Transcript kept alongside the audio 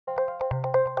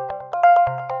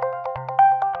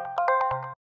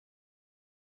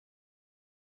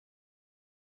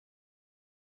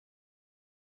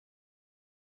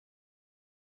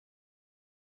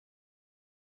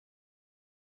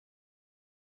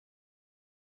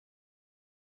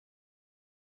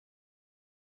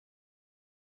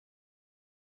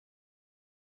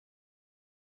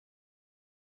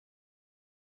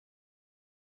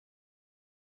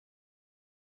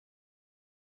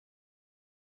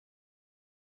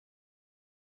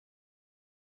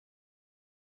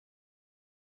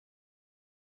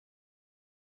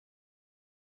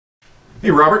Hey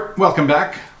Robert, welcome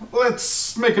back.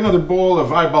 Let's make another bowl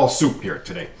of eyeball soup here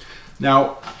today.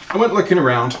 Now, I went looking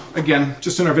around, again,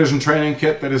 just in our vision training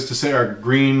kit, that is to say our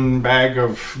green bag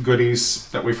of goodies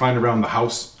that we find around the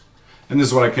house. And this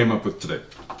is what I came up with today.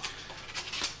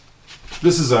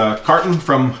 This is a carton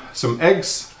from some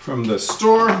eggs from the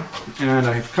store, and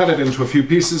I've cut it into a few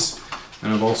pieces.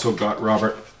 And I've also got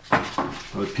Robert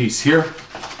a piece here.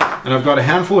 And I've got a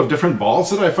handful of different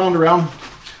balls that I found around.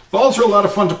 Balls are a lot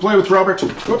of fun to play with, Robert.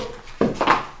 Whoop.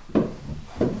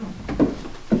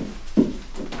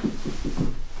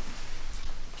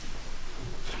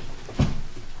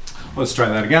 Let's try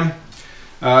that again.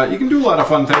 You can do a lot of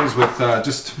fun things with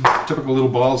just typical little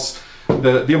balls.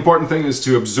 The important thing is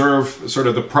to observe sort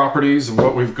of the properties of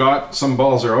what we've got. Some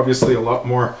balls are obviously a lot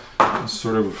more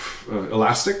sort of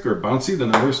elastic or bouncy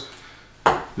than others.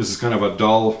 This is kind of a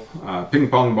dull ping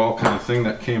pong ball kind of thing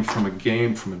that came from a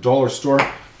game from a dollar store.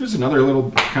 Here's another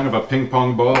little kind of a ping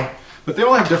pong ball, but they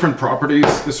all have different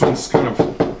properties. This one's kind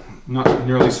of not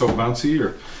nearly so bouncy,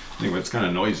 or anyway, it's kind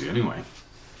of noisy anyway.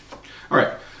 All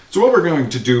right, so what we're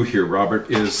going to do here, Robert,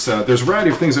 is there's a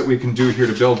variety of things that we can do here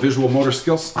to build visual motor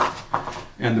skills.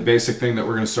 And the basic thing that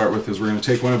we're going to start with is we're going to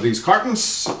take one of these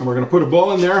cartons and we're going to put a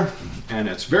ball in there, and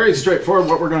it's very straightforward.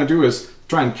 What we're going to do is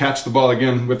try and catch the ball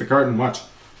again with the carton. Watch.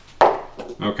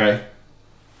 Okay.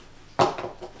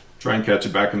 Try and catch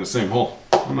it back in the same hole.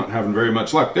 I'm not having very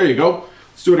much luck. There you go.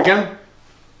 Let's do it again.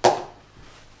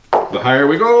 The higher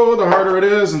we go, the harder it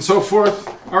is, and so forth.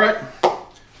 All right.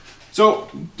 So,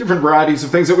 different varieties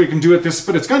of things that we can do with this,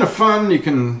 but it's kind of fun. You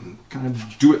can kind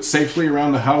of do it safely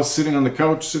around the house, sitting on the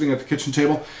couch, sitting at the kitchen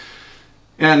table.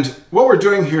 And what we're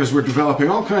doing here is we're developing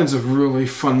all kinds of really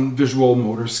fun visual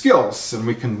motor skills, and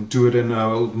we can do it in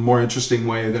a more interesting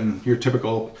way than your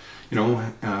typical, you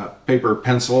know, paper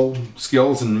pencil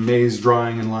skills and maze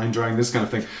drawing and line drawing, this kind of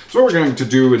thing. So what we're going to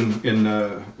do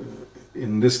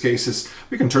in this case is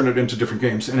we can turn it into different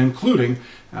games, and including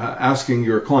asking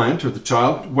your client or the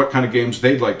child what kind of games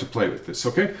they'd like to play with this,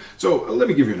 okay? So let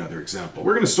me give you another example.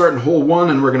 We're going to start in hole 1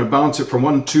 and we're going to bounce it from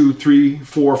 1, 2, 3,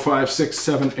 4, 5, 6,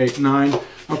 7, 8, 9.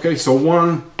 Okay, so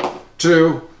 1,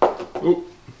 2,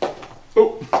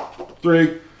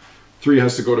 3. 3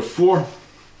 has to go to 4.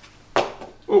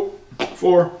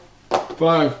 4,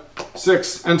 5,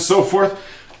 6, and so forth.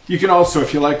 You can also,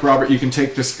 if you like, Robert, you can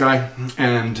take this guy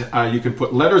and you can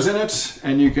put letters in it,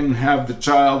 and you can have the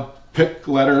child pick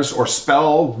letters or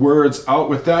spell words out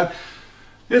with that.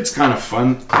 It's kind of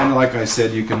fun, and like I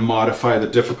said, you can modify the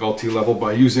difficulty level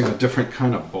by using a different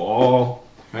kind of ball,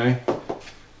 okay?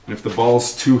 And if the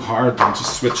ball's too hard, then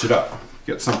just switch it up.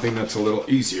 Get something that's a little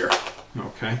easier,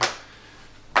 okay?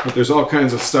 But there's all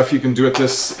kinds of stuff you can do with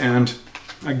this, and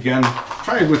again,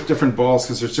 try it with different balls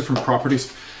because there's different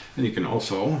properties. And you can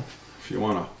also, if you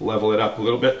want to level it up a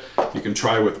little bit, you can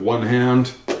try with one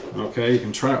hand. Okay, you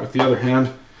can try it with the other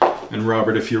hand. And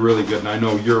Robert, if you're really good, and I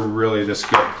know you're really this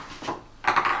good,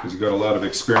 because you've got a lot of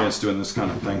experience doing this kind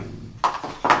of thing.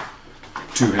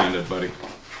 Two-handed, buddy.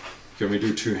 Can we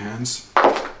do two hands?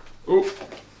 Oh.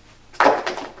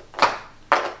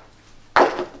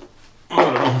 I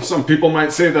don't know, some people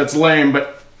might say that's lame,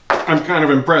 but I'm kind of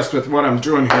impressed with what I'm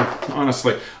doing here,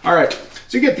 honestly. All right,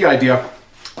 so you get the idea.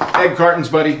 Egg cartons,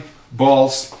 buddy,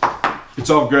 balls, it's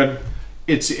all good.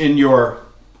 It's in your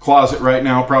closet right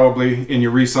now, probably in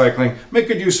your recycling. Make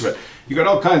good use of it. You got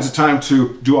all kinds of time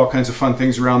to do all kinds of fun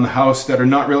things around the house that are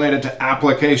not related to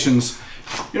applications.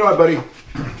 You know what, buddy?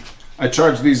 I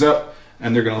charge these up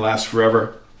and they're gonna last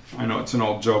forever. I know it's an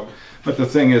old joke, but the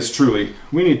thing is, truly,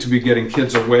 we need to be getting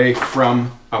kids away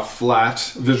from a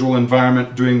flat visual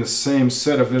environment, doing the same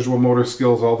set of visual motor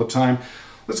skills all the time.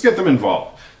 Let's get them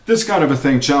involved. This kind of a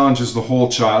thing challenges the whole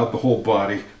child, the whole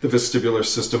body, the vestibular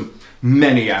system,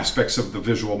 many aspects of the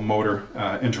visual motor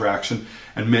interaction,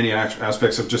 and many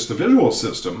aspects of just the visual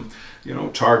system. You know,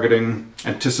 targeting,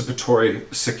 anticipatory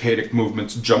saccadic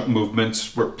movements, jump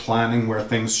movements, we're planning where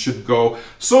things should go.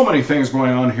 So many things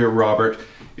going on here, Robert.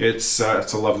 It's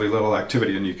a lovely little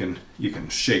activity, and you can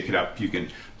shake it up, you can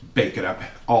bake it up,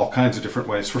 all kinds of different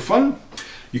ways for fun.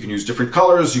 You can use different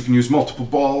colors, you can use multiple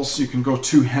balls, you can go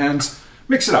two hands.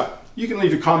 Mix it up. You can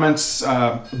leave your comments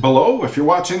below if you're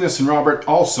watching this. And Robert,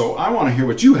 also, I want to hear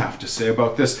what you have to say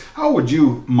about this. How would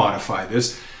you modify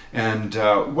this? And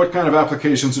what kind of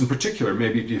applications in particular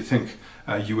maybe do you think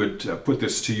you would put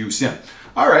this to use in?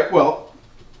 All right, well,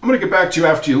 I'm going to get back to you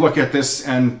after you look at this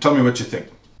and tell me what you think.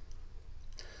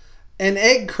 An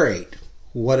egg crate.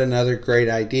 What another great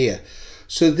idea.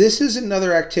 So this is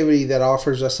another activity that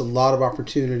offers us a lot of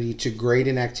opportunity to grade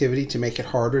an activity, to make it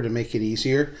harder, to make it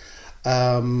easier.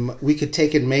 We could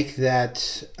take and make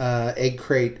that egg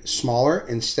crate smaller.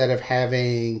 Instead of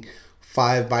having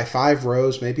 5 by 5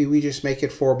 rows, maybe we just make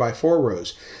it 4 by 4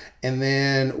 rows. And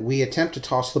then we attempt to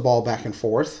toss the ball back and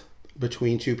forth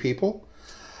between two people.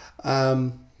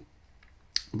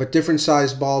 But different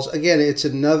size balls. Again, it's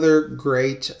another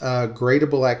great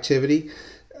gradable activity.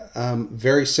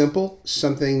 Very simple,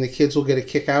 something the kids will get a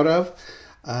kick out of.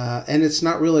 And it's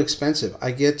not really expensive.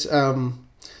 I get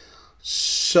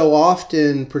so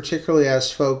often, particularly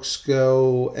as folks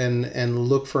go and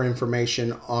look for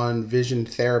information on vision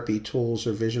therapy tools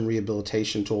or vision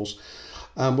rehabilitation tools,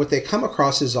 what they come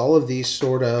across is all of these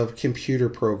sort of computer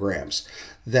programs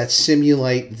that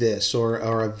simulate this, or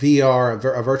a VR,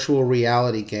 a virtual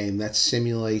reality game that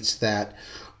simulates that,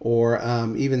 or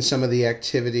even some of the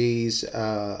activities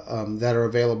that are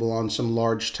available on some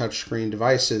large touchscreen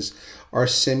devices are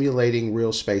simulating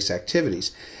real space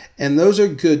activities. And those are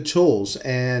good tools,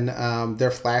 and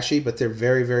they're flashy, but they're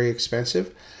very, very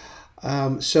expensive.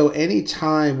 So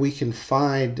anytime we can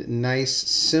find nice,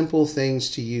 simple things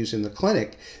to use in the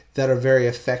clinic that are very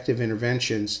effective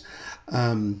interventions,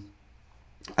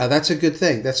 that's a good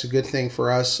thing. That's a good thing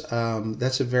for us.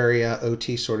 That's a very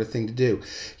OT sort of thing to do.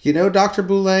 You know, Dr.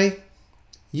 Boulet,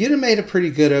 you'd have made a pretty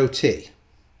good OT.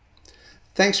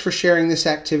 Thanks for sharing this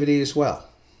activity as well.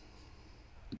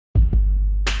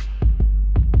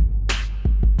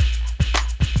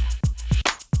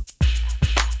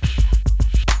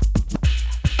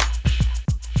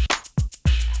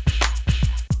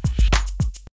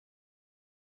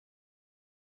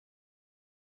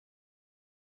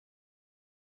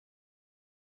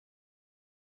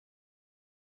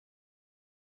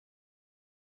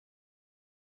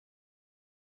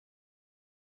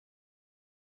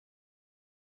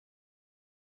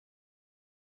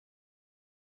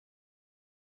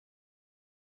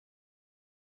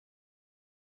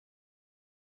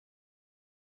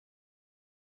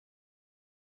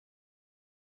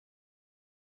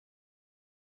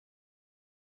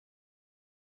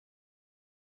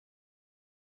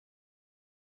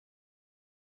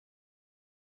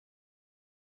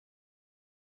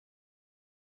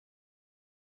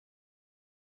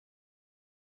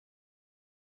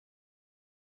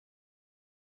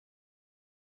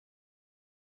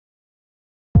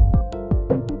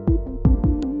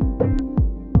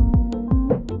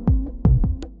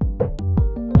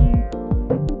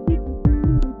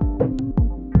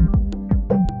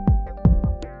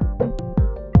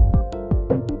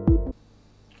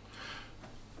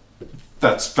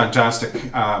 That's fantastic.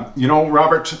 You know,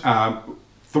 Robert,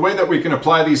 the way that we can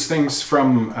apply these things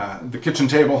from the kitchen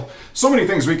table, so many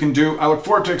things we can do. I look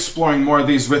forward to exploring more of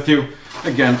these with you.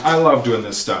 Again, I love doing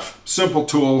this stuff. Simple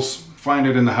tools, find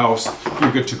it in the house,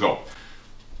 you're good to go.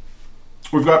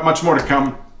 We've got much more to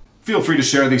come. Feel free to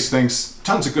share these things.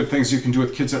 Tons of good things you can do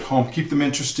with kids at home. Keep them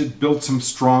interested, build some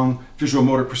strong visual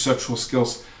motor perceptual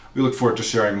skills. We look forward to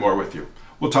sharing more with you.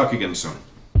 We'll talk again soon.